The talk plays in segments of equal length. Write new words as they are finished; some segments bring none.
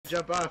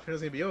jump off and it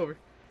was gonna be over.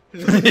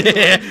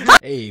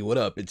 Hey, what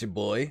up? It's your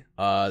boy.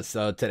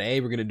 So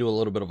today we're gonna do a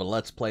little bit of a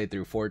let's play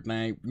through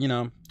Fortnite. You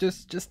know,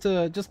 just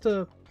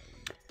to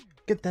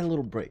get that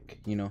little break.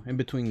 You know, in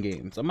between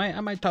games. I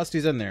might toss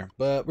these in there,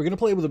 but we're gonna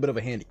play with a bit of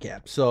a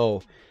handicap.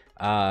 So,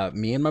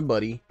 me and my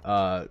buddy,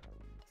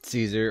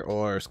 Caesar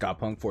or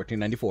Scott-Punk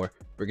 1494,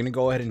 we're gonna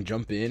go ahead and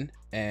jump in.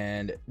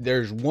 And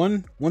there's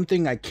one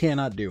thing I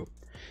cannot do.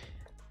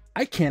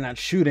 I cannot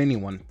shoot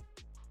anyone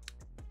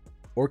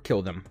or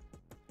kill them.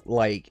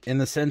 Like, in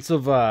the sense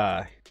of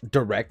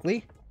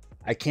directly,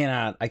 I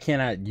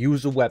cannot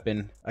use a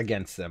weapon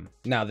against them.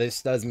 Now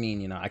this does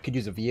mean, you know, I could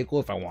use a vehicle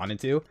if I wanted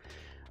to.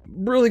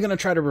 I'm really gonna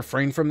try to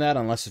refrain from that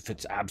unless if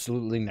it's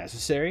absolutely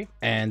necessary.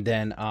 And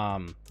then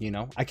you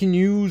know, I can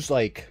use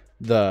like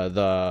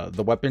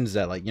the weapons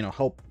that, like, you know,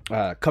 help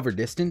cover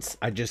distance.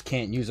 I just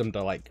can't use them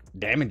to like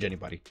damage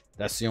anybody.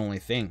 That's the only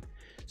thing.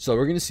 So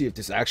we're gonna see if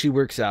this actually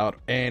works out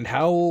and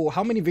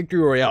how many victory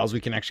royales we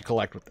can actually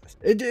collect with this.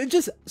 It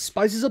just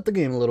spices up the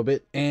game a little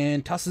bit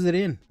and tosses it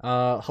in.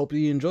 Hope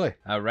you enjoy.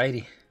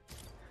 Alrighty,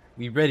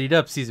 we readied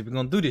up, Caesar. We're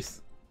gonna do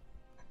this.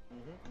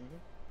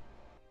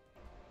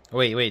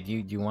 Wait. Do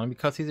you want me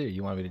to call Caesar? Or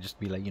you want me to just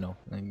be like, you know,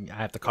 I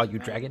have to call you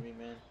Dragon?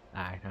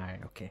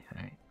 Alright, okay,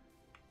 alright.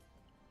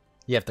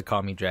 You have to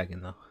call me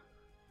Dragon though.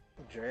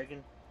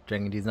 Dragon?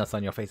 Dragon these nuts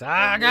on your face.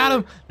 Ah, I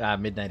got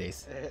him. Midnight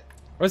Ace.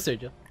 Or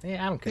Sergio.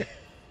 Yeah, I don't care.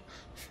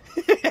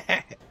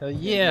 Hell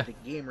yeah. The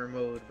gamer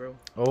mode, bro.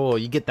 Oh,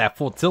 you get that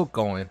full tilt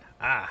going.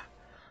 Ah,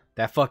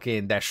 that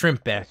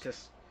shrimp back.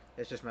 That's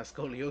just my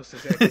scoliosis.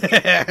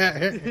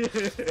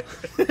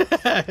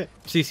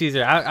 See,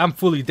 Caesar, I'm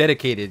fully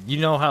dedicated. You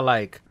know how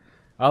like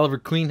Oliver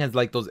Queen has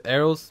like those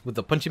arrows with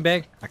the punching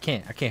bag? I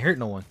can't hurt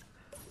no one,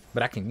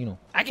 but I can, you know,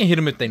 I can hit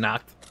them if they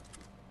knocked.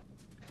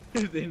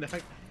 They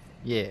knocked.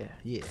 Yeah.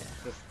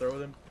 Just throw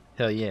them.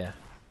 Hell yeah.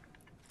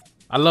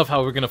 I love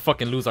how we're gonna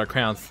fucking lose our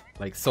crowns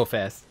like so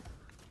fast.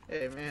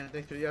 Hey man,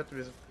 thanks for the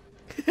optimism.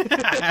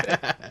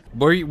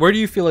 Where do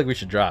you feel like we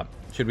should drop?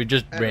 Should we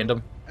just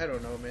random? I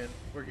don't know, man.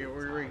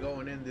 We're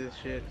going in this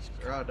shit.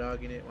 Raw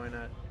dogging it. Why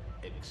not?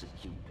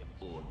 Execute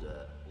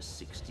order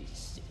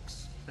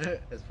 66.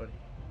 That's funny.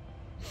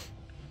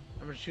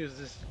 I'm gonna choose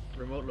this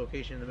remote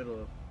location in the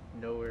middle of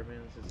nowhere,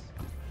 man. This is.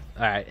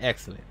 All right,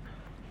 excellent.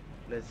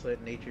 Let's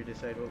let nature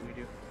decide what we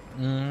do.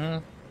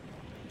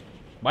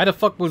 Why the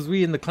fuck was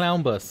we in the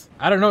clown bus?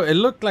 I don't know. It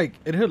looked like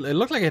it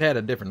had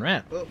a different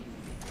ramp. Well,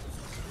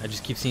 I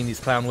just keep seeing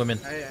these clown women.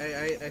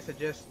 I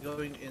suggest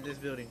going in this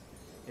building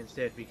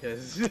instead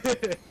because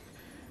I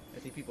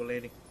see people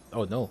landing.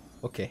 Oh no.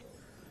 Okay.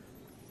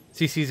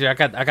 See, Caesar, I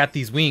got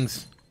these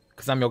wings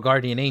because I'm your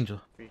guardian angel.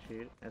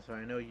 Appreciate it. That's why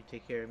I know you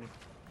take care of me.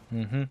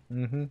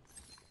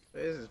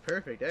 This is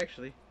perfect,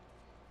 actually.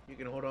 You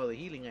can hold all the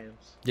healing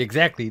items.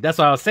 Exactly. That's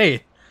what I was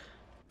saying.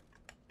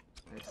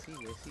 I see.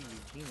 You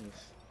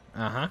genius.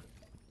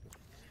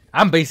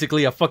 I'm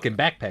basically a fucking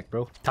backpack,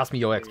 bro. Toss me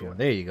your X one.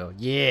 There you go.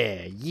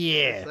 Yeah.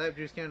 Does slap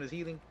juice count as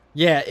healing?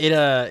 Yeah,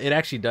 it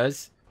actually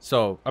does.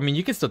 So I mean,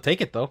 you can still take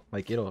it though.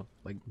 Like it'll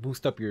like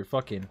boost up your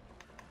fucking.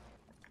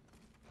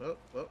 Oh,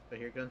 I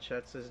hear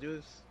gunshots. Let's do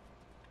this.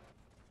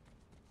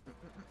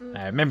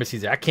 I remember,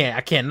 Caesar. I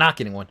can't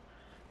knock anyone.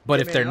 But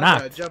hey, if man, they're I'm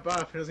knocked, gonna jump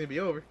off and it's gonna be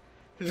over.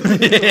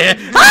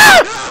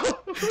 Ah!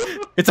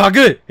 It's all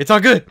good. It's all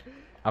good.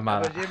 I'm How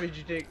out. much damage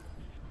you take?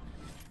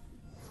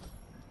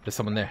 There's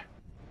someone there.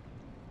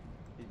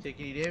 Did you take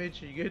any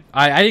damage? Are you good?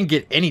 I didn't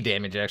get any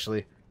damage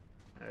actually.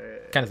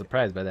 Alright. Kind of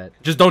surprised by that.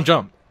 Just don't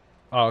jump.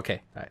 Oh,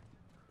 okay. All right.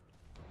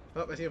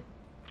 Oh, I see him.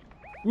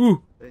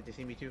 Ooh. They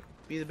see me too.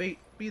 Be the bait.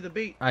 Be the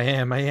bait. I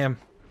am.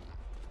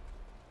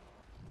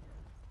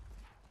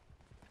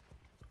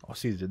 Oh,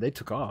 Caesar, they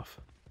took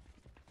off.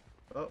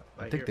 Oh,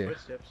 I think hear they're.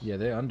 footsteps. Yeah,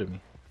 they're under me.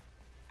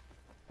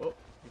 Oh,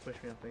 you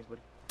pushed me off. Thanks,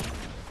 buddy.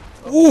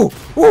 Ooh!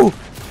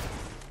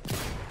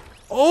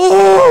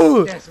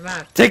 Oh! That's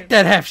not. Take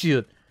that half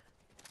shield.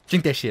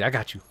 Drink that shit. I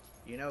got you.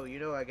 You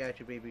know I got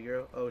you, baby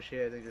girl. Oh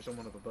shit, I think there's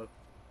someone up above.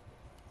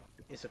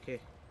 It's okay.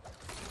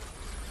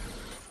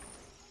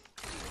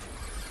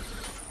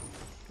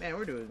 Man,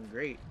 we're doing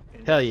great.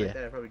 And Hell just yeah. Like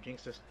that, I probably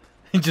jinxed us.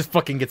 He just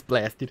fucking gets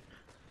blasted.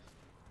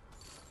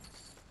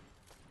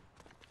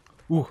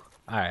 Ooh.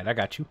 Alright, I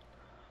got you.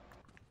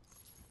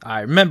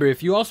 Alright, remember,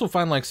 if you also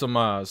find like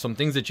some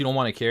things that you don't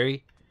want to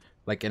carry,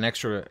 like an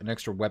extra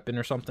weapon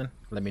or something,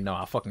 let me know.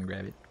 I'll fucking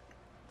grab it.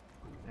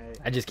 Right.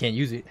 I just can't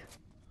use it.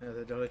 No,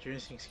 don't let your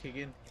instincts kick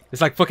in.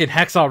 It's like fucking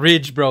Hacksaw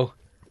Ridge, bro.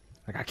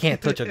 Like, I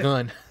can't touch a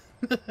gun.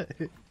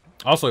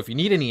 Also, if you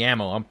need any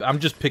ammo, I'm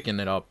just picking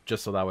it up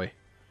just so that way,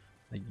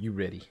 like, you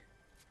ready.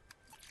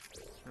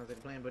 Sounds like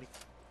a plan, buddy.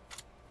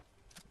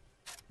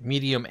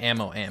 Medium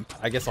ammo amp.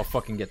 I guess I'll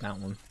fucking get that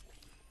one.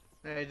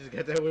 I just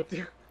got that whipped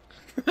here.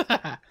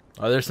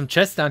 Oh, there's some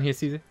chests down here,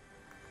 Caesar.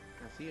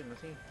 I see him.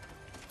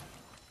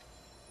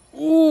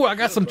 Ooh, I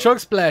got some chug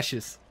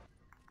splashes.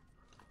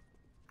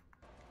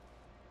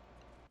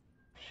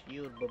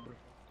 Shield bubble.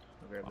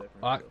 I'll grab that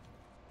from myself.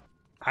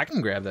 I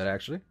can grab that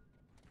actually.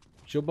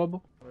 Shield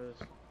bubble. What is...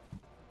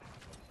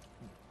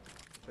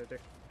 It's right there.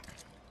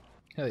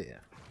 Hell yeah.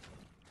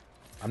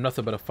 I'm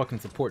nothing but a fucking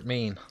support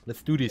main.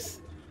 Let's do this.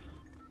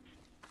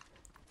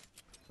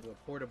 There's a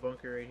porta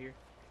bunker right here.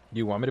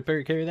 You want me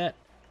to carry that?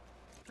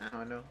 I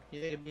don't know.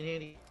 You think it'd be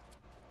handy?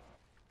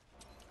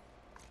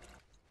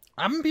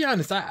 I'm gonna be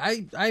honest.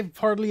 I've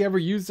hardly ever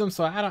used them,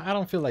 so I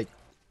don't feel like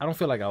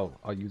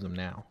I'll use them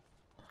now.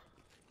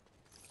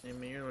 I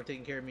mean, you're the one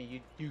taking care of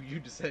me. You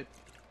decide.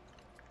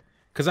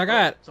 Cause I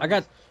got.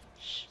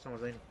 Shh,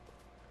 someone's in.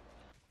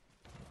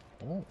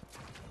 Oh.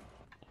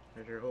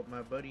 I sure hope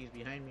my buddy's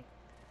behind me.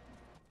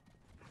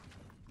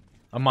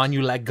 I'm on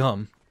you like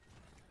gum.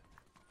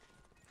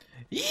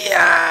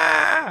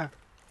 Yeah.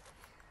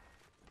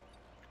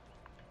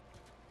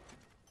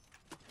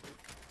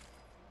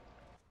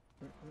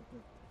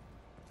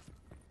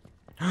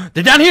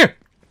 They're down here.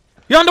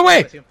 You're on the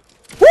way.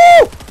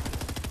 Woo!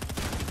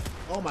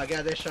 Oh my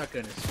god, that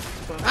shotgun is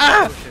fucking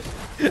Ah!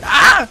 delicious.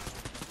 Ah!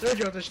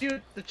 Sergio, the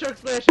shoot, the chuck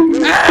splashes.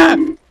 Ah!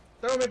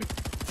 Throw him, maybe.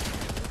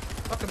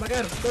 Fuck him, I got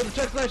him. Throw the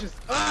chuck splashes.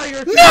 Ah,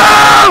 you're.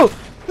 No!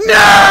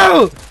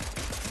 No!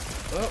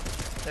 Well,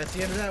 that's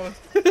the end of that one.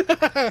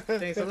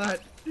 Thanks a lot.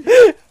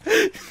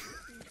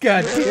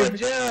 God Good damn.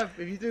 job.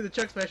 If you threw the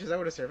chuck splashes, I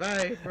would have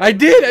survived. Bro. I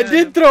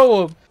did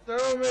throw him.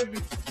 Throw him, maybe.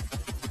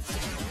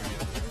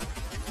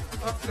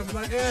 Fuck him,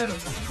 I got him.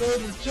 Throw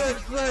the chuck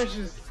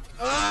splashes.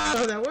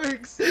 Oh, that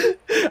works.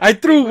 I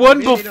threw one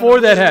Made it on before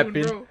the that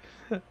balloon, happened.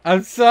 bro.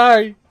 I'm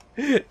sorry.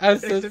 I'm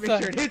so Next to make sure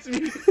sorry. it hits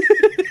me.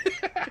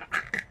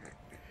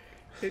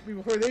 Hit me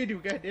before they do,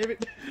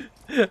 goddammit.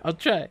 I'll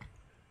try.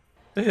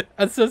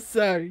 I'm so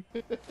sorry.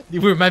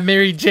 You were my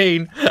Mary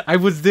Jane. I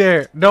was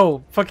there.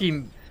 No,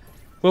 fucking.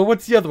 Well,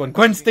 what's the other one?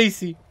 Gwen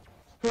Stacy.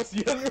 What's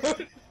the other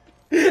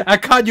one? I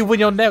caught you when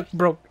your neck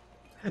broke.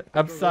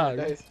 I'm sorry.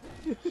 Nice.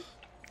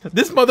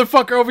 This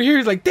motherfucker over here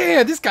is like,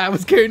 damn, this guy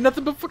was carrying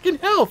nothing but fucking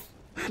health.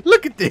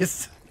 Look at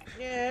this.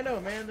 Yeah, I know,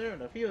 man. They're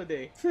on a field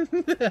day.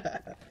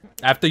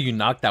 After you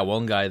knocked that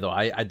one guy, though,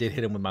 I did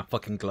hit him with my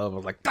fucking glove. I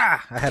was like,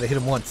 ah! I had to hit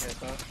him once.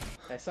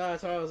 I saw.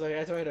 I was like,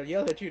 I tried to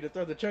yell at you to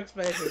throw the chuck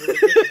smash.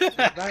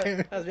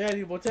 That was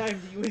valuable time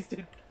that you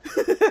wasted.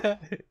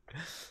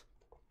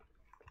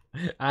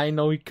 I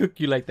know he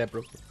cooked you like that,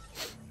 bro.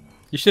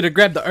 You should have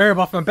grabbed the herb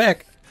off my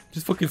back.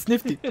 Just fucking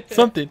sniffed it.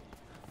 Something.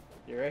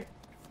 You're right.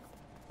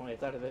 Only I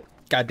thought of it.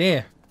 God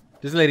damn.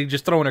 This lady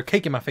just throwing her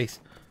cake in my face.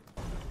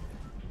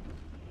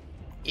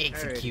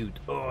 Execute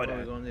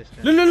order.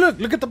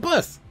 Look at the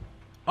bus.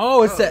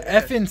 Oh, it's the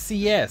yeah.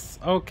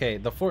 FNCS. Okay,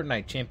 the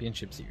Fortnite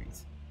Championship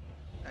Series.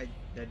 I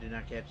did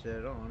not catch that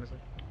at all, honestly.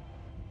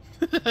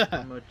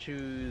 I'm gonna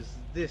choose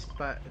this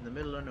spot in the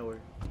middle of nowhere.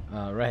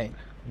 Alright.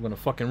 I'm gonna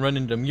fucking run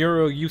into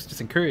Muro,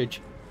 Eustace, and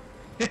Courage.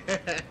 I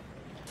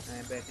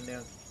ain't backing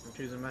down. I'm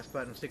choosing my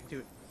spot and I'm sticking to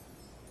it.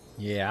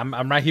 Yeah,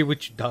 I'm right here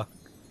with you, dog.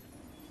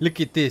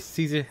 Look at this,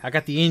 Caesar. I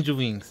got the angel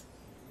wings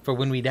for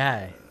when we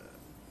die.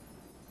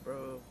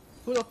 Bro,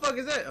 who the fuck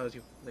is that? Oh, it's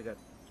you. Thank God.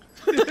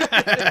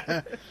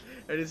 I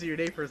didn't see your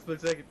name for a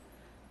split second.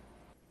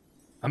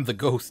 I'm the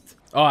ghost.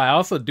 Oh, I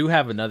also do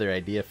have another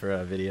idea for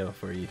a video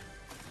for you.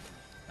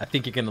 I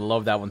think you're gonna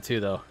love that one too,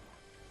 though.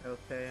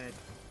 Okay.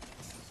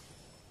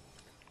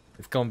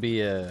 It's gonna be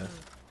here.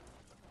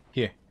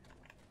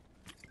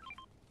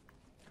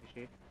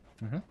 Appreciate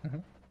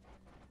it.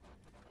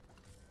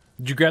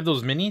 Did you grab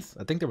those minis?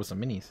 I think there were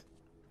some minis.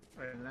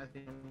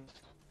 Nothing.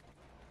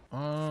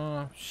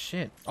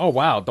 Shit. Oh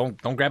wow,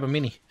 don't grab a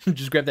mini.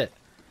 Just grab that.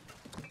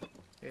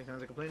 Okay,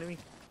 sounds like a plan to me.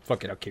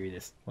 Fuck it, I'll carry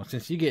this. Well,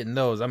 since you're getting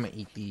those, I'm gonna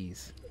eat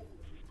these.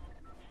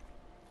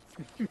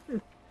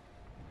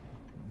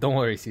 Don't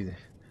worry, Caesar.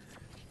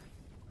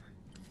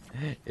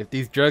 If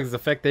these drugs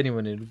affect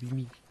anyone, it'll be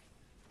me.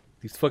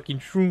 These fucking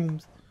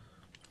shrooms.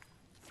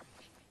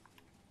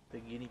 The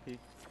guinea pig.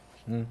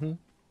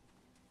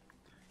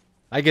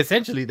 Like,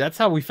 essentially, that's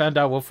how we found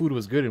out what food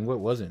was good and what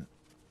wasn't.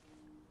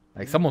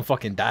 Like, someone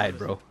fucking died,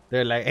 bro.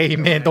 They're like, hey,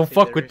 man, don't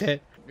fuck with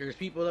that. There's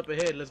people up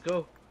ahead. Let's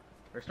go.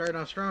 We're starting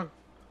off strong.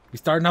 We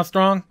starting out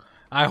strong?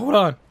 Alright, hold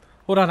on.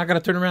 Hold on, I gotta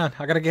turn around.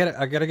 I gotta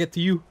get to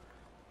you.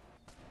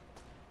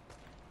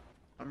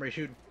 I'm ready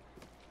shooting.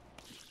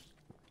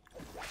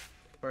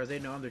 As far as they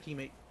know, I'm their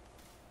teammate.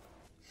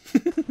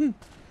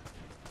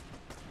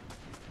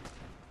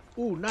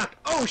 Ooh, knock.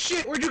 Oh,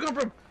 shit. Where'd you come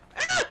from?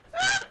 Ah!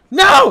 Ah!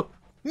 No!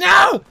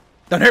 No!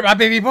 Don't hurt my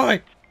baby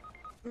boy.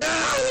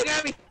 No, they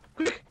got me.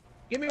 Quick.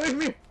 Get me away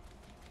from you.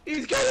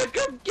 He's gonna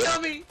come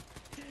kill me.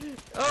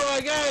 Oh,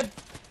 my God.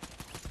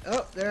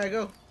 Oh, there I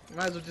go.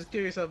 Might as well just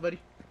kill yourself, buddy.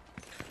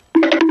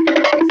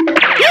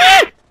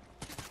 At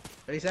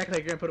least act like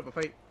you're gonna put up a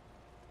fight.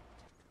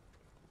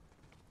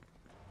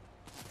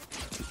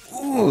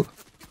 Ooh.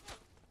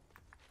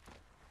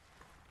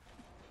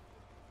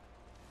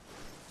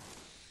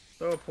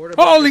 Throw a porta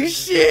Holy and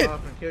just shit! go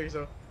off and kill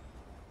yourself.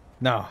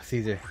 No,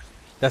 Caesar.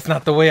 That's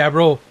not the way I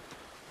roll.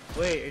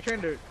 Wait, are you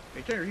trying to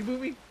reboot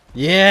me?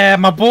 Yeah,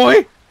 my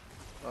boy.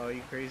 Oh,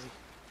 you crazy.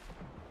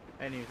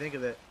 I didn't even think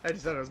of that. I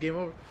just thought it was game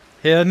over.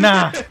 Hell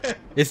nah.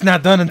 It's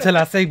not done until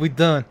I say we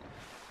done.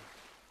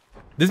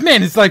 This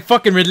man is like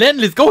fucking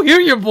relentless. Go hear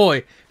your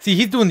boy. See,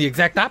 he's doing the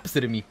exact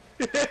opposite of me.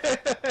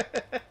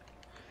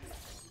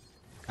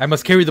 I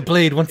must carry the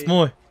blade once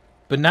more,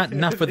 but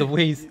not for the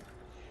ways.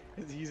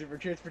 Is he use it for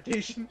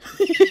transportation?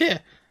 Yeah.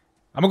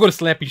 I'm gonna go to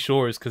Slappy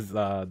Shores because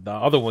the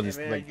other one is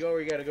man, like. you go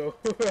where you gotta go.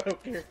 I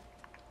don't care.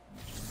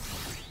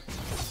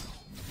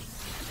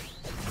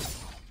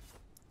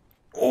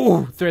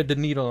 Oh, thread the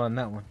needle on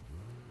that one.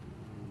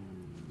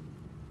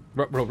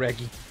 Bro,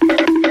 Raggy.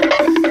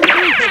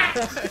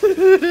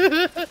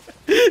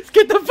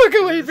 Get the fuck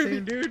away from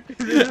me, dude.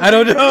 I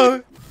don't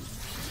know.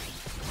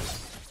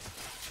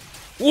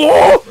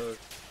 Whoa! Bro,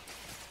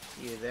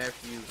 he is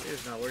after you.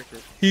 It's not worth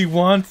it. He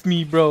wants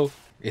me, bro.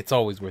 It's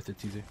always worth it,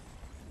 Caesar.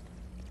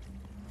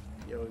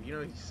 Yo, you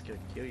know he's just gonna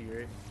kill you,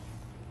 right?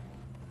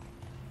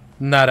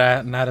 Not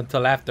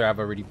until after I've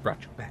already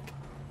brought you back.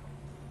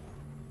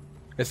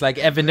 It's like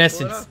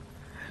Evanescence.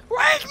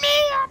 Wake me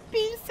up,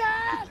 pizza!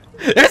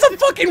 There's a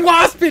fucking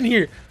wasp in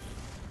here!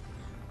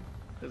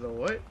 There's a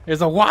what?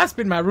 There's a wasp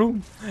in my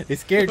room. It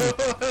scared me.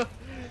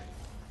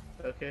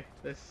 Okay,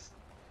 let's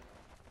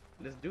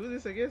do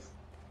this, I guess.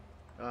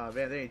 Oh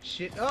man, there ain't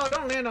shit. Oh,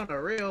 don't land on the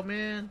rail,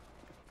 man.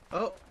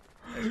 Oh,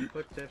 I see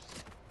footsteps.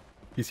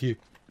 He's here.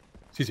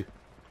 Caesar.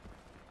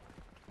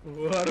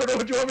 Well, I don't know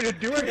what you want me to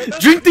do.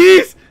 Drink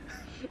these!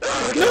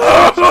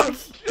 No!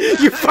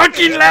 You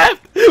fucking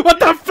left! What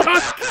the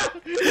fuck?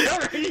 I'm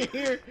already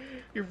here.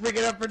 You're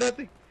freaking out for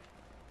nothing.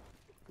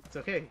 It's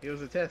okay. It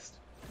was a test.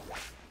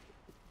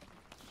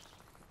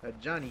 A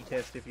Johnny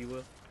test, if you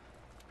will.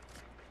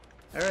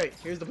 Alright,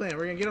 here's the plan.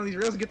 We're gonna get on these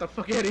rails and get the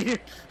fuck out of here.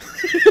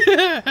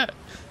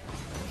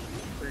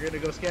 We're gonna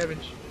go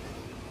scavenge.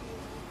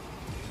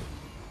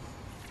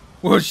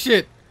 Oh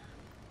shit.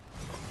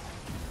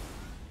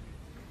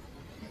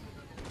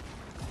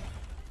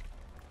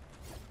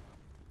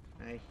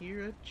 I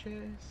hear a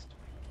chest.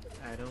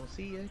 I don't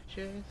see a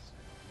chest.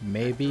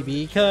 Maybe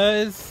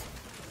because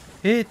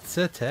it's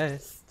a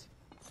test.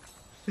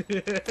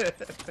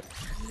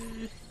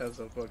 That's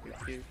so fucking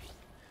cute.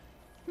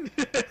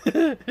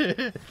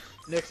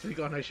 Next week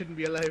on I Shouldn't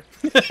Be Alive.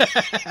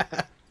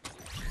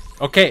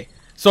 Okay,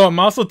 so I'm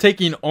also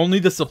taking only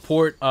the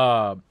support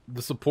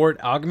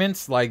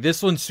augments. Like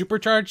this one's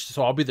supercharged,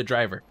 so I'll be the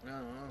driver.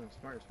 No,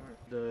 smart.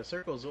 The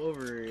circle's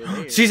over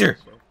there. Caesar!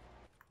 So.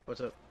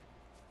 What's up?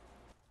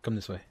 Come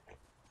this way.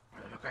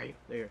 Okay,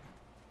 there.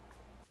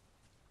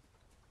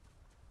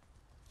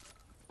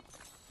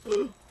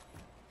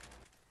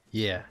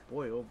 Yeah.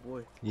 Boy, oh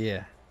boy.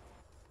 Yeah.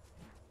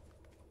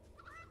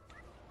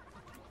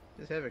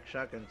 This Havoc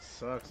shotgun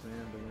sucks,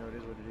 man, but you know, it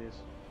is what it is.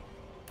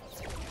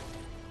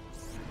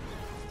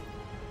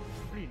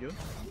 What are you doing?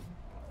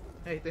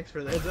 Hey, thanks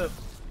for the heads up.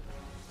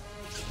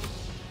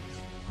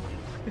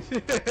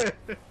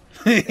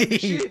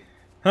 Shit.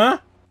 Huh? I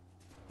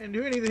didn't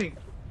do anything.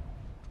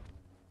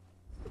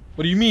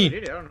 What do you mean? I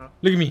don't know.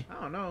 Look at me. I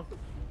don't know.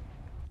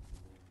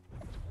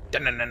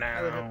 It's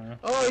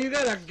Oh, you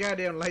got a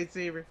goddamn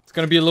lightsaber.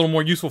 gonna be a little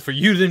more useful for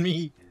you than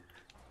me.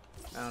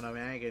 I don't know,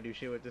 man. I ain't gonna do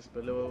shit with this,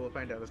 but we'll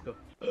find out. Let's go.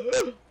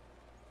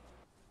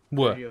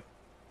 What?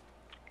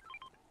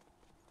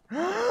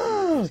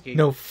 Escape.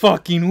 No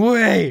fucking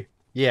way.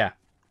 Yeah.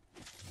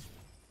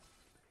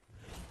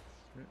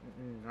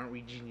 Aren't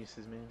we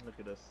geniuses, man? Look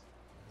at us.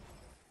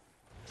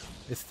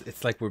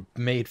 It's like we're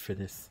made for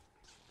this.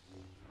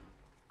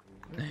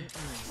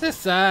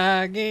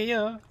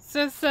 Sasageyo,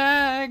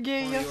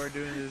 Sasageyo. All you are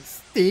doing is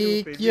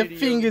Stick stupid your videos,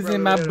 fingers bro,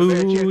 in my that had a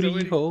bad chance of booty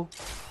winning. hole.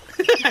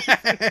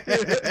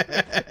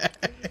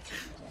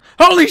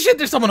 Holy shit,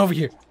 there's someone over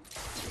here.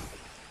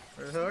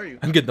 Where the hell are you?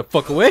 I'm getting the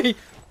fuck away.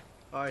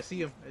 Oh, I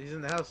see him. He's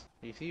in the house.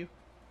 Do you see you?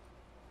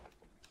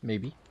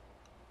 Maybe.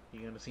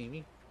 You gonna see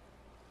me?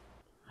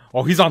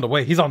 Oh, he's on the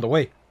way. He's on the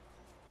way.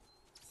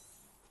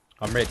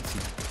 I'm ready.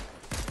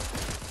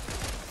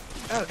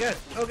 Oh god.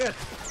 Oh god.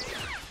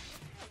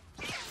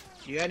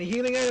 You got any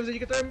healing items that you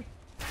can throw me?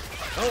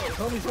 Oh,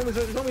 homies right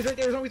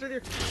there. Homies right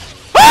there.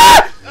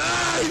 Ah!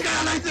 Ah, he's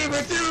got a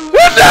lightsaber too.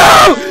 Oh,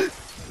 no!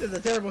 This is a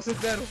terrible sith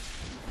battle.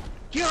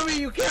 Kill me,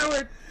 you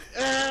coward!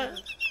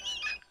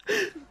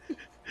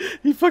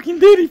 He fucking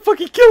did. He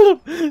fucking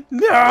killed him.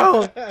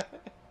 No.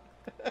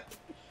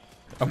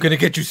 I'm gonna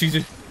get you,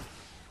 Caesar.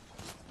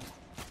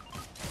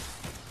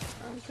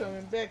 I'm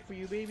coming back for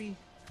you, baby.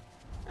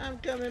 I'm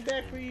coming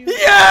back for you.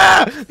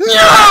 Yeah!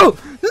 No!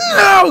 No!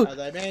 I was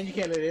like, man, you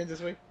can't let it end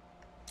this way.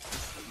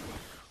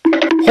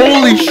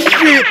 Holy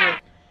shit!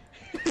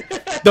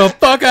 The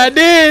fuck I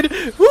did!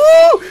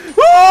 Woo!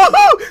 Woo!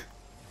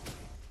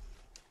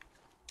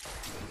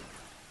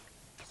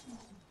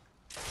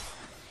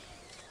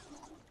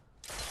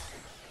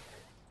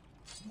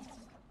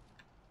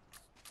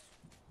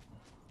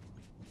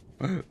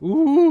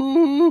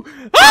 Ooh!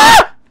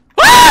 Ah!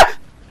 Ah!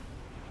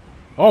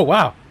 Oh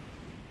wow!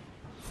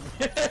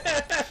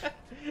 The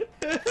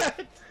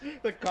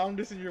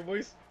calmness in your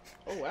voice.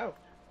 Oh wow.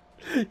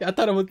 I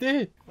thought I was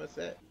dead. What's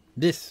that?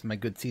 This, my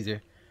good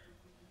Caesar,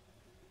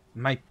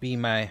 might be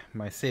my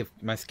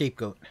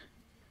scapegoat.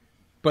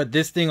 But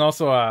this thing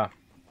also, I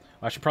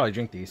should probably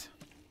drink these.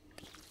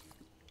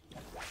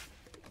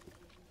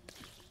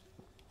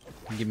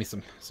 Give me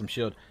some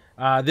shield.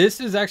 This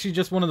is actually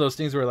just one of those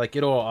things where like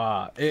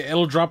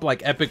it'll drop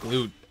like epic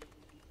loot.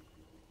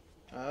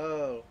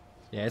 Oh.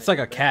 Yeah, it's like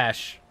a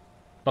cache,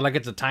 but like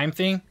it's a time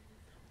thing.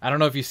 I don't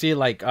know if you see it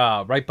like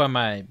right by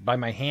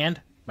my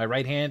hand, my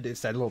right hand.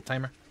 It's that little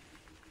timer.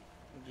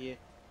 Yeah.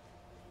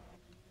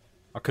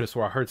 I could have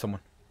swore I heard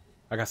someone.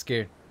 I got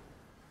scared.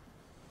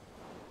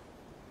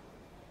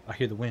 I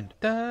hear the wind.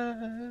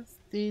 Dust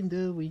in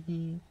the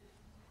wind.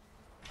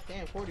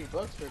 Damn, $40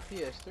 for a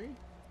PS3?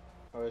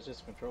 Or is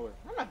this a controller?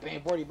 I'm not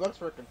paying $40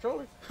 for a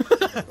controller. For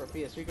a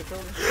PS3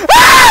 controller.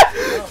 Ah!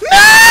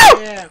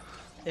 No! Yeah.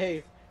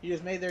 Hey, you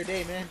just made their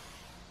day, man.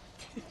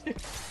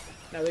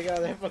 Now they got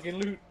all that fucking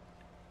loot.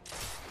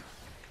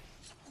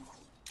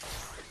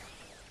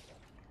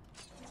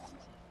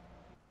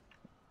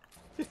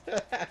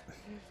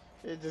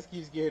 It just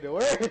keeps getting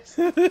worse.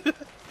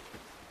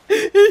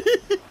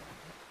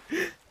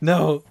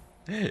 No,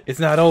 it's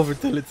not over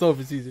till it's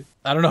over, Caesar.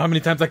 I don't know how many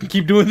times I can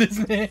keep doing this,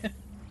 man.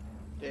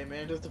 Yeah,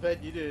 man, just the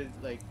fact you did it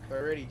like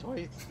already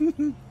twice.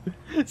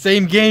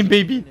 Same game,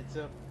 baby. In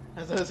itself.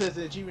 That's what it says,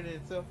 an achievement in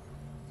itself.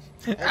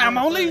 I'm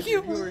only As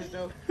far human. as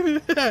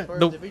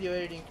the video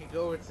editing can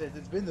go, it says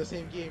it's been the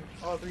same game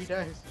all 3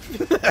 times.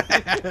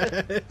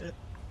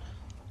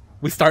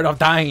 We start off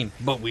dying,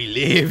 but we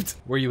lived.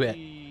 Where you at?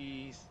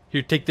 Jeez.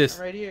 Here, take this.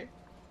 I'm right here.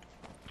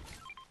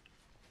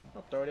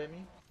 Don't throw it at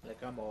me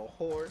like I'm a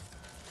whore.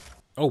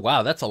 Oh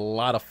wow, that's a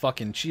lot of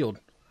fucking shield.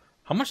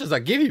 How much does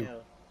that give you? Yeah,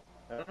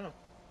 I don't know.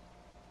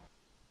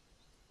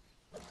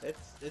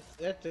 It's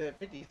at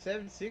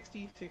 57,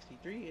 60,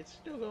 63. It's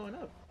still going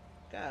up.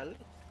 God.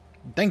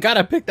 Thank God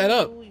I picked that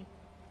up.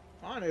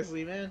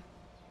 Honestly, man,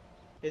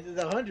 it's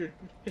 100.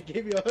 It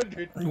gave me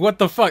 100. What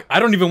the fuck? I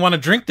don't even want to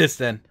drink this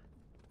then.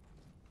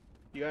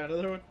 You got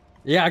another one?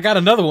 Yeah, I got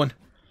another one.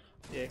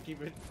 Yeah,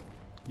 keep it.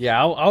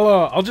 Yeah,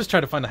 I'll just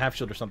try to find a half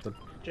shield or something.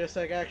 Just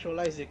like actual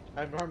Isaac,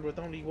 I'm armed with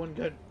only 1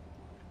 gun.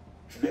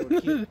 And I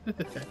would keep.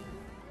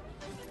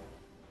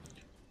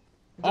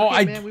 Oh,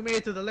 okay, man, we made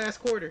it to the last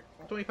quarter.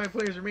 25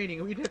 players remaining,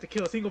 and we didn't have to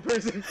kill a single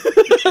person.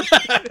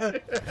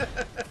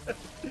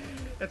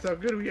 That's how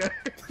good we are.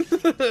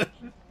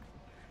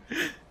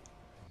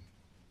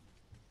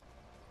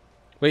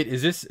 Wait,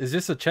 is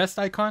this a chest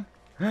icon?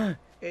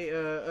 Hey,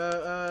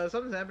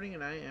 something's happening,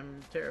 and I am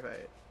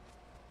terrified.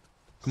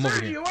 Come over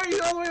Sergio, here. why are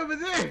you all the way over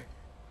there?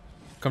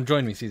 Come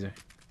join me, Caesar.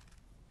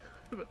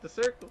 But the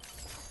circle.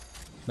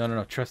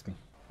 No, trust me.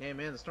 Hey,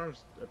 man, the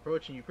storm's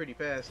approaching you pretty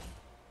fast.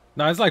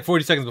 No, it's like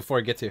 40 seconds before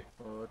it gets here.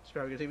 Well, it's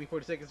probably gonna take me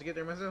 40 seconds to get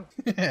there myself.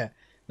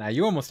 Now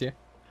you almost here.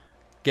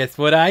 Guess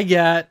what I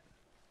got?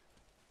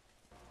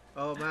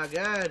 Oh my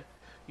God!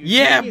 You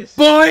Yeah, genius.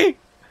 boy!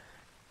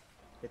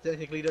 It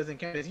technically doesn't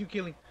count as you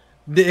killing.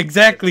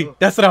 Exactly.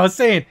 That's what I was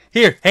saying.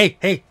 Here,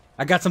 hey,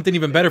 I got something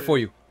even better for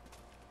you.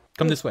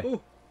 Come this way.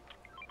 Ooh.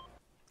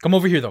 Come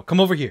over here, though. Come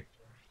over here.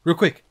 Real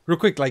quick.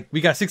 Like,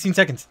 we got 16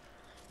 seconds.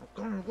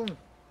 I'm going.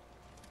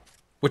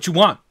 What you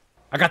want?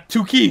 I got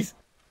 2 keys.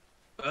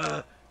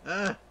 I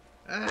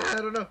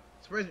don't know.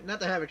 Surprise me. Not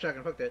the Havoc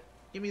shotgun. Fuck that.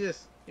 Give me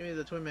this. Give me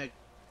the twin mag.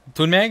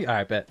 Twin mag?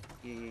 Alright, bet.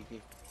 Yeah.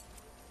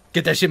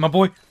 Get that shit, my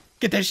boy.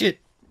 Get that shit.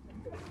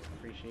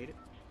 Appreciate it.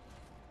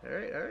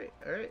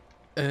 Alright.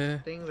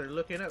 Things are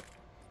looking up.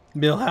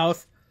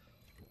 Millhouse.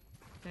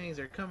 Things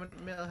are coming to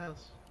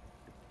Millhouse.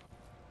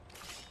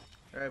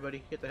 Alright,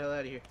 buddy. Get the hell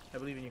out of here. I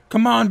believe in you.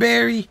 Come on,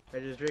 Barry. I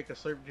just drank a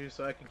slurp juice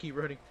so I can keep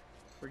running.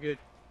 We're good.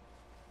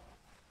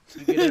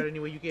 You get out any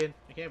way you can.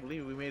 I can't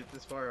believe we made it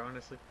this far,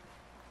 honestly.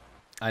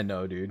 I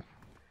know, dude.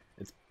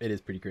 It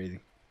is pretty crazy.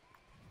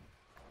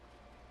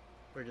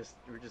 We're just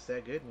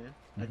that good, man.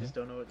 I just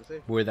don't know what to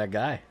say. We're that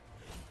guy.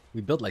 We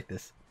built like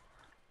this.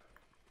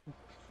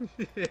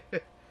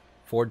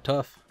 Ford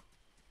tough.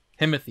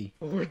 Himothy.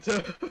 We're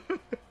tough.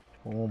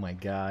 Oh my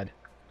God.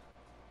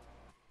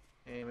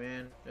 Hey,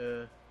 man.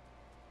 Where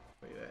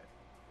you at?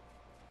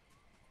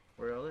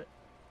 Where all at?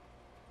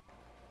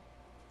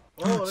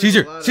 Oh,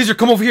 Caesar,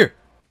 come over here.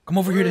 Come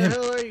over here to him. Where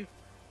the hell are you?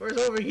 Where's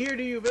over here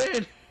to you,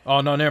 man?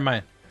 Oh, no, never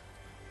mind.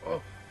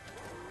 Oh.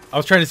 I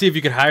was trying to see if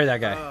you could hire that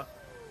guy.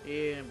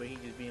 Yeah, but he's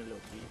just being a little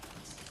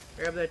bitch.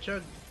 Grab that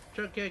chug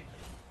keg.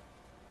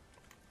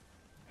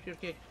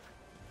 Shield keg.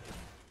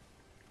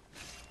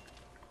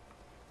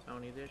 I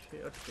don't need that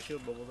shit. Oh, the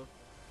shield bubble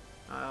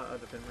though. I'll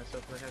defend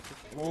myself if I have to.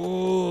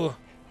 Oh,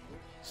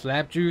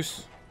 slap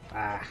juice.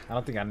 I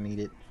don't think I need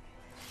it.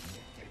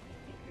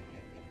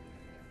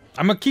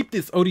 I'm gonna keep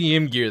this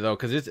ODM gear though,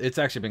 cause it's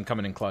actually been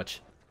coming in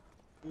clutch.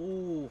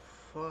 Ooh,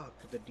 fuck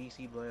the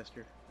DC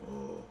blaster.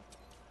 Oh.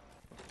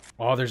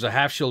 Oh, there's a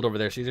half shield over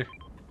there, Caesar.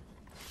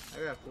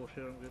 I got full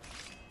shield. I'm good.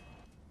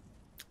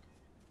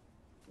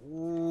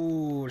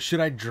 Ooh,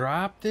 should I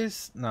drop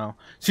this? No,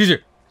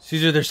 Caesar,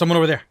 there's someone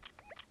over there.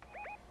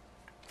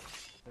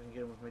 I can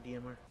get him with my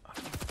DMR.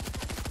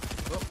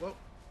 Whoa,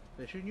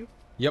 they shooting you?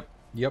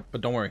 Yep,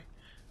 but don't worry.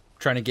 I'm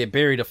trying to get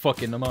Barry to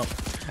fucking them up.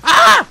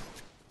 Ah!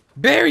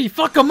 Barry,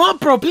 fuck him up,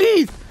 bro,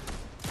 please!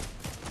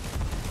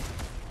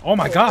 Oh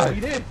my God. Oh, he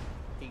did.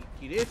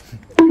 He did?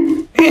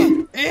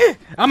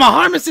 I'm a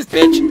harm assist,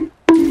 bitch!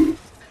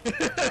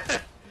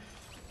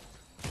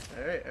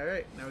 Alright,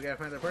 alright. Now we gotta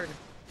find our partner.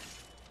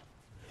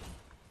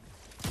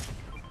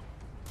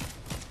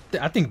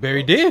 I think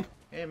Barry did.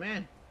 Hey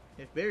man,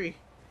 if Barry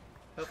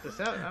helped us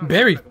out, I don't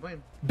Barry. know,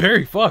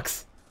 Barry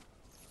fucks.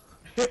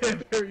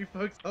 Barry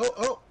fucks.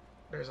 Oh,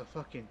 there's a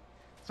fucking.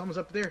 Someone's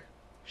up there.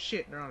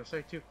 Shit, they're on the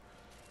site too.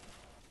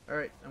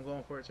 Alright, I'm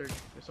going for it, sir.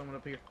 There's someone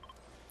up here.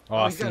 Oh,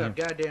 I he's see got him. a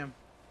goddamn.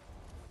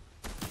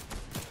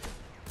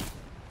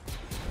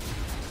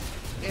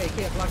 Yeah, you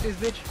can't block this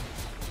bitch.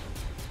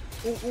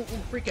 Ooh,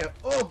 freak out.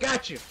 Oh,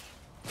 got you.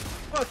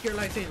 Fuck your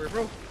lightsaber,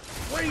 bro.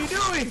 What are you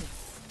doing?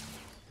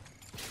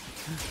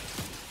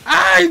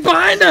 Ah, he's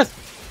behind us!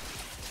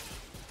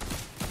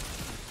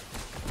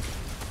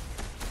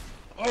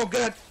 Oh,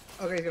 God.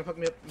 Okay, he's gonna fuck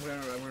me up.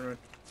 I'm gonna run.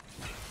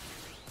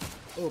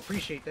 Oh,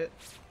 appreciate that.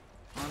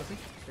 Honestly,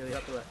 really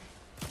helped a lot.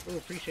 Oh,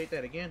 appreciate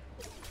that again.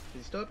 Is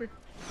he still up here?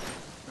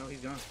 No, he's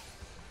gone.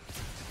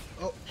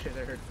 Oh, shit,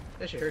 that hurt.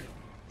 That shit hurt.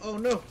 Oh,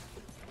 no.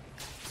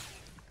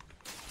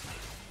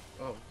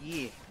 Oh,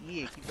 yeah,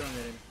 keep throwing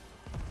that in.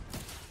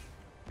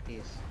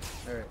 Yes.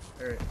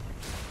 Alright.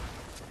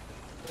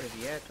 Where's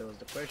he at, though, is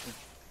the question.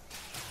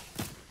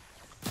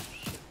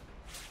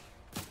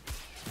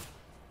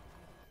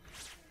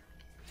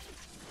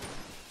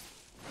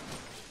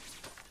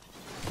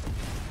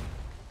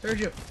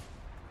 Sergio,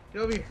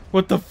 get over here.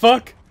 What the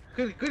fuck?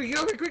 Quickly, get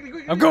over here,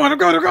 quickly. I'm going.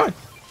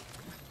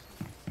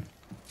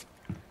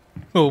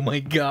 Oh my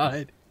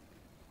god.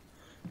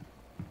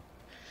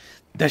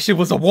 That shit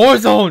was a war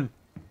zone.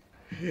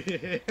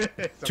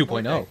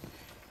 2.0.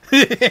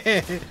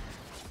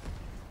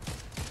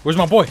 Where's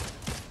my boy?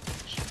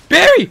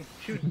 Barry!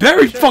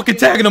 Barry fucking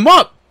tagging him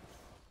up!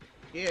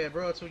 Yeah,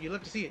 bro, that's what you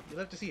love to see it.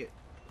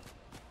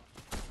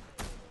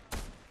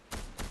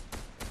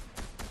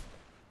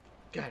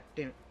 God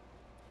damn it.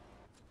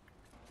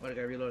 Why did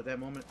I reload at that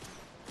moment?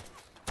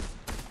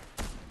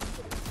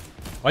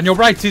 On your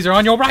right, Caesar,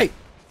 on your right!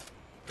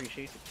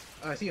 Appreciate it.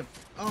 Oh, I see him.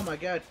 Oh my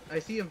god, I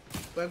see him.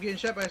 But I'm getting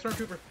shot by a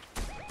stormtrooper.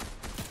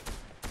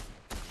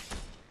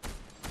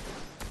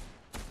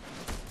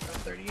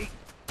 38.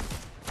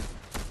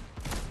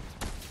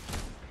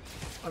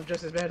 I'm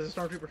just as bad as a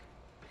stormtrooper.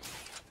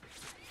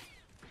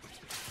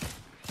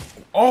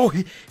 Oh,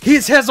 he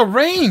has a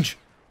range!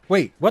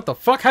 Wait, what the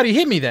fuck? How'd he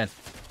hit me then?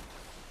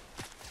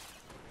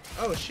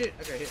 Oh shit,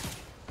 I got hit.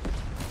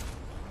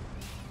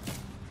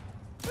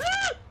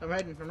 Ah! I'm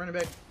running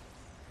back.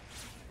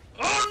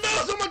 Oh no,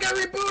 someone got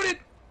rebooted!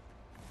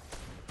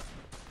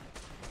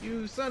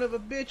 You son of a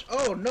bitch.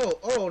 Oh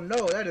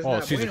no, that is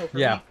not Caesar, bueno for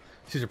yeah. me.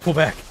 Caesar, pull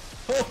back.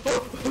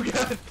 Oh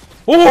god.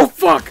 Oh,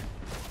 fuck!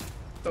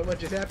 So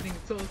much is happening,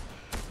 so...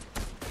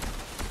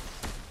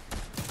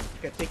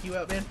 Gotta take you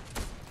out, man.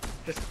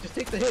 Just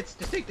take the hits.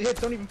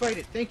 Don't even fight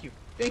it. Thank you.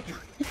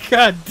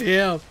 God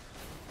damn.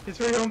 It's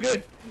for your own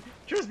good.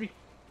 Trust me.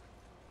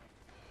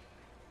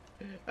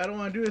 I don't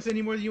want to do this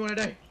any more than you want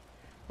to die.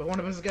 But one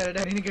of us has got to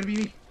die. It ain't gonna be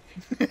me.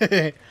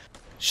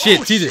 Shit,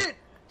 oh, Caesar. Shit.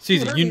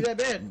 Caesar, hurt me that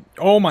bad.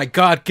 Oh my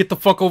god, get the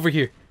fuck over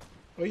here.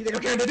 What do you think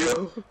I'm trying to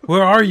do?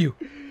 Where are you?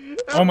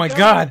 Oh my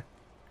god.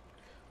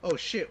 Oh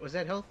shit, was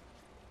that health?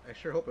 I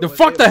sure hope it The was.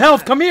 fuck the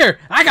health, come here.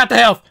 I got the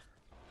health.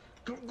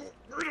 Go.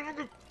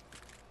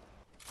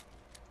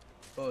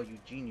 Oh, you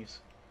genius.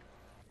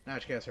 Now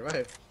you gotta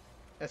survive.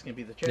 That's gonna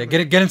be the challenge.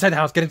 Yeah, get inside the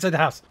house,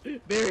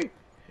 Barry,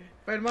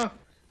 fight him off.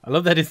 I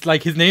love that it's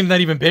like his name's not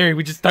even Barry.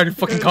 We just started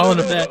fucking calling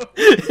him that.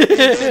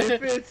 It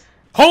fits.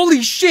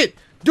 Holy shit!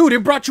 Dude,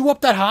 it brought you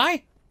up that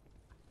high?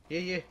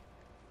 Yeah.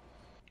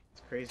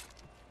 It's crazy.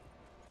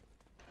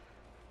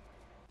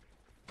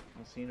 I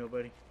don't see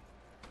nobody.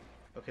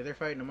 Okay, they're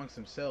fighting amongst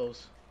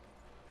themselves.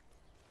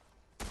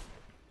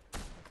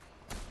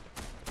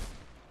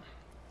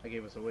 I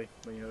gave us away,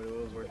 but you know,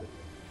 it was worth it.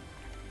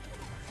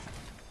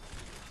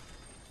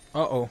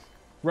 Uh-oh.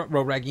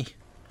 Ruh-roh, Raggy.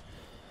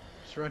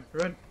 Just run.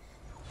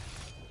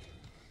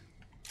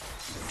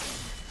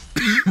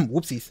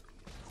 Whoopsies.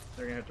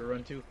 They're gonna have to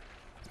run too.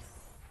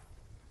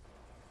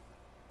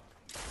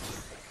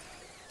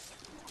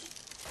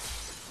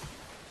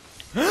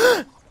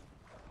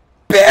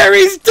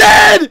 Barry's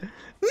dead!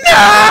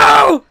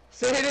 No!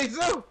 Say it ain't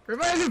so!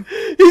 Revive him!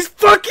 He's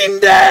fucking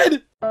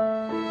dead!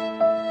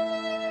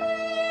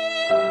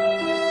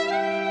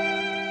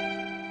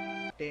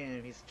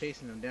 Damn, he's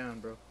chasing them down,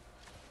 bro.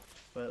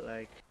 But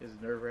like, it's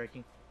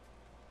nerve-wracking.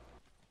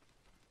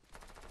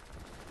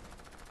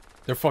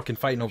 They're fucking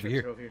fighting over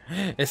here. Over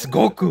here. It's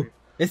Goku!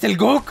 It's El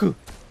Goku!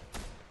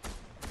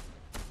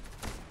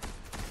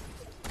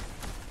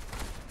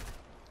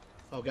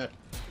 Oh god.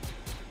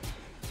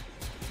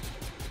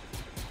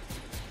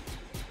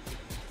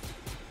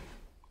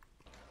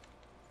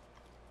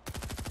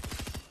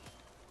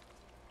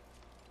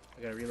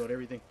 I gotta reload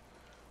everything.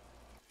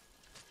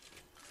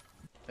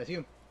 I see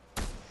him.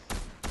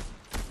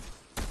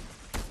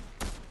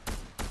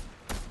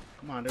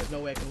 Come on, there's no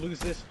way I can lose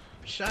this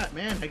shot,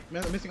 man.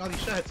 I'm missing all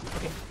these shots.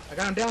 Okay, I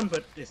got him down,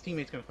 but his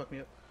teammate's gonna fuck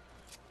me up.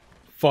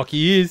 Fuck,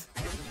 he is.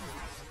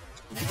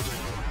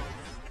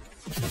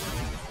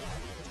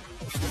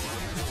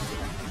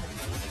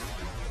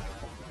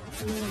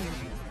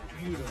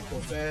 Beautiful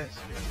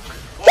bastard.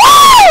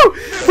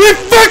 We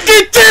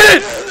fucking did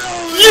it!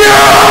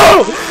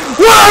 Yo!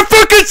 What I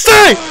fucking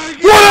say?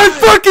 What I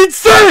fucking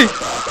say?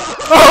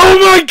 Oh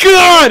my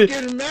god!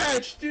 Getting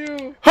matched,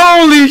 dude.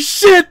 Holy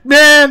shit,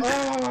 man!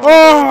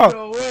 Oh, there's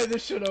no way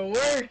this should have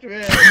worked,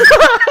 man.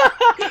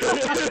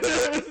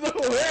 There's no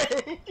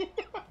way.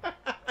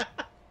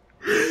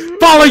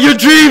 Follow your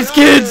dreams,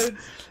 kids!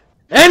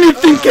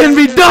 Anything can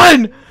be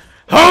done!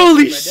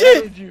 Holy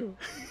shit!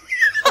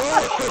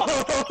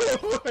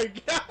 Oh my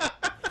god!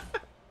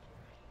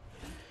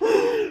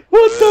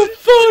 What the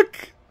fuck?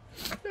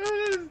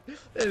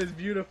 That is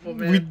beautiful,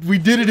 man. We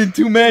did it in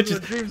 2 matches.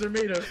 That's what dreams are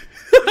made of.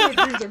 That's what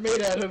dreams are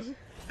made out of.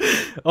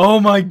 Oh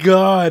my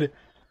god.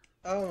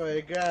 Oh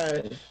my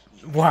god.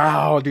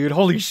 Wow, dude.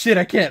 Holy shit.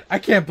 I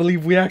can't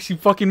believe we actually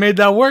fucking made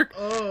that work.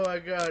 Oh my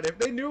god. If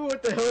they knew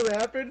what the hell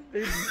happened,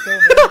 they'd be so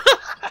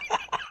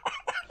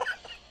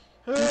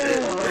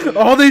mad.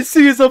 All they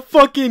see is a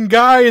fucking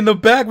guy in the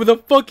back with a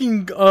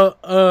fucking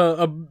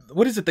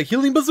what is it, the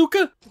healing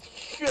bazooka?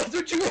 That's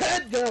what you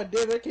had. God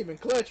damn, that came in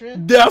clutch,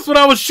 man. That's what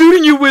I was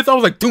shooting you with. I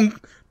was like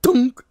dunk,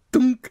 dunk,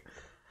 dunk.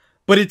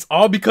 But it's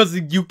all because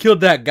you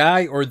killed that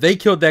guy, or they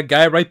killed that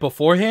guy right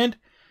beforehand.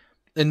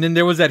 And then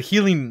there was that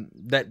healing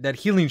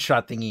healing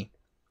shot thingy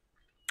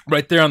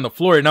right there on the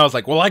floor, and I was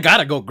like, well, I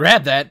gotta go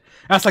grab that.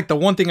 That's like the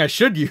one thing I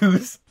should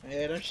use.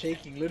 Man, I'm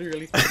shaking,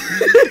 literally.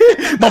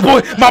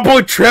 my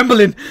boy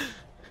trembling.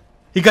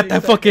 He got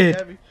that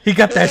fucking, he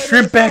got that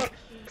shrimp back.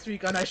 This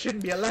week on I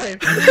Shouldn't Be Alive.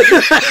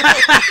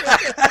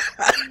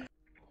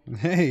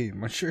 Hey,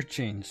 my shirt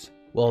changed.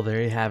 Well,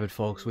 there you have it,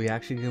 folks. We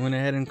actually went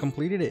ahead and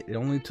completed it. It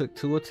only took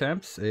 2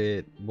 attempts.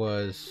 It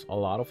was a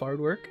lot of hard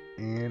work,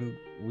 and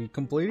we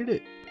completed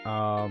it.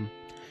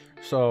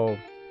 So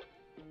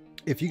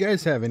if you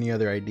guys have any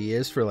other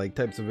ideas for like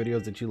types of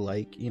videos that you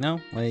like, you know,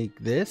 like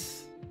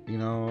this, you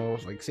know,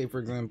 like say for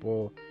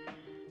example,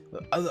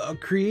 a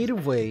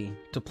creative way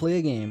to play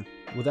a game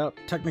without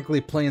technically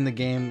playing the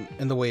game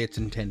in the way it's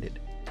intended.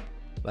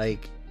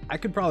 Like, I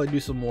could probably do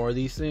some more of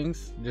these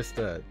things just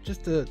to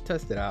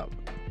test it out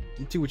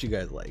and see what you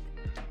guys like.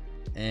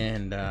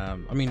 And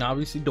I mean,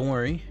 obviously, don't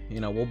worry, you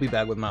know, we'll be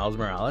back with Miles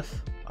Morales.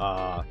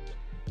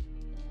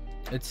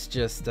 It's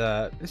just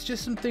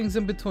some things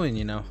in between,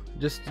 you know,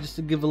 just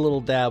to give a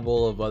little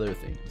dabble of other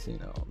things, you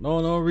know.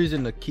 No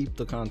reason to keep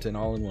the content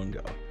all in one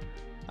go.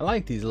 I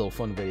like these little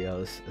fun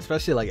videos,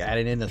 especially like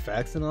adding in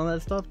effects and all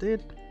that stuff,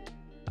 dude.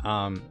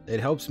 It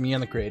helps me on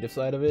the creative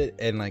side of it,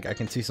 and like I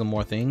can see some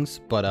more things.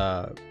 But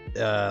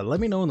let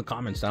me know in the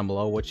comments down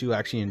below what you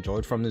actually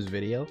enjoyed from this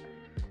video,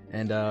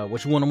 and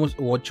what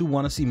you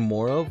want to see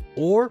more of,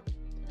 or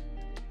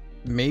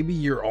maybe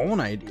your own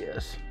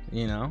ideas,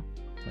 you know.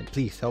 Like,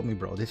 please help me,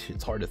 bro. This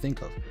shit's hard to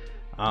think of.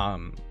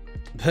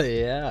 But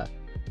yeah,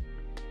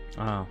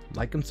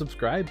 like and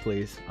subscribe,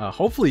 please.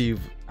 Hopefully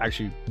you've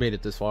actually made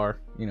it this far.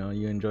 You know,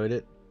 you enjoyed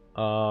it.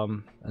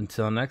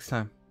 Until next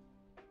time.